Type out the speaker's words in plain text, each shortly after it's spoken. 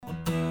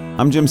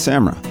I'm Jim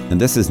Samra, and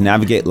this is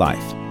Navigate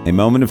Life, a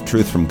moment of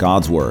truth from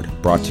God's Word,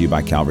 brought to you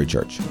by Calvary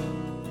Church.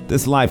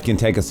 This life can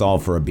take us all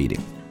for a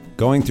beating.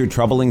 Going through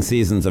troubling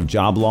seasons of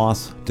job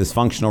loss,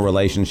 dysfunctional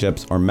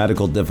relationships, or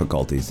medical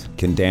difficulties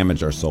can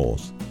damage our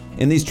souls.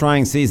 In these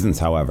trying seasons,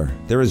 however,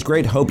 there is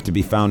great hope to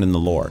be found in the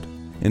Lord.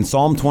 In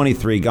Psalm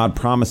 23, God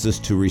promises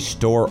to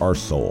restore our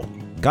soul.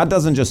 God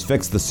doesn't just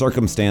fix the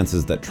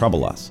circumstances that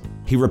trouble us.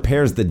 He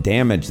repairs the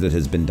damage that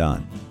has been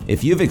done.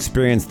 If you've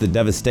experienced the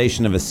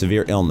devastation of a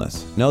severe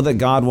illness, know that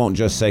God won't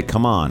just say,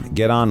 "Come on,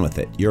 get on with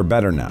it, you're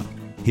better now."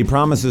 He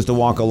promises to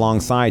walk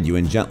alongside you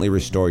and gently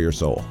restore your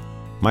soul.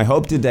 My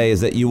hope today is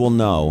that you will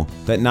know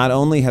that not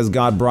only has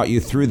God brought you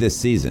through this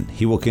season,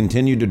 He will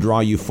continue to draw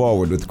you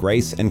forward with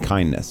grace and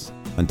kindness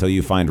until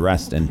you find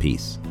rest and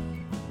peace.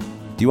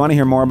 Do you want to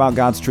hear more about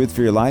God's truth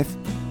for your life?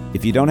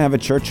 If you don't have a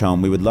church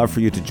home, we would love for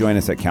you to join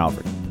us at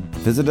Calvary.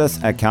 Visit us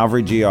at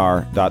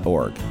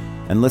calvarygr.org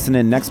and listen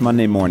in next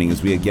Monday morning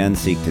as we again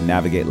seek to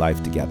navigate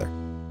life together.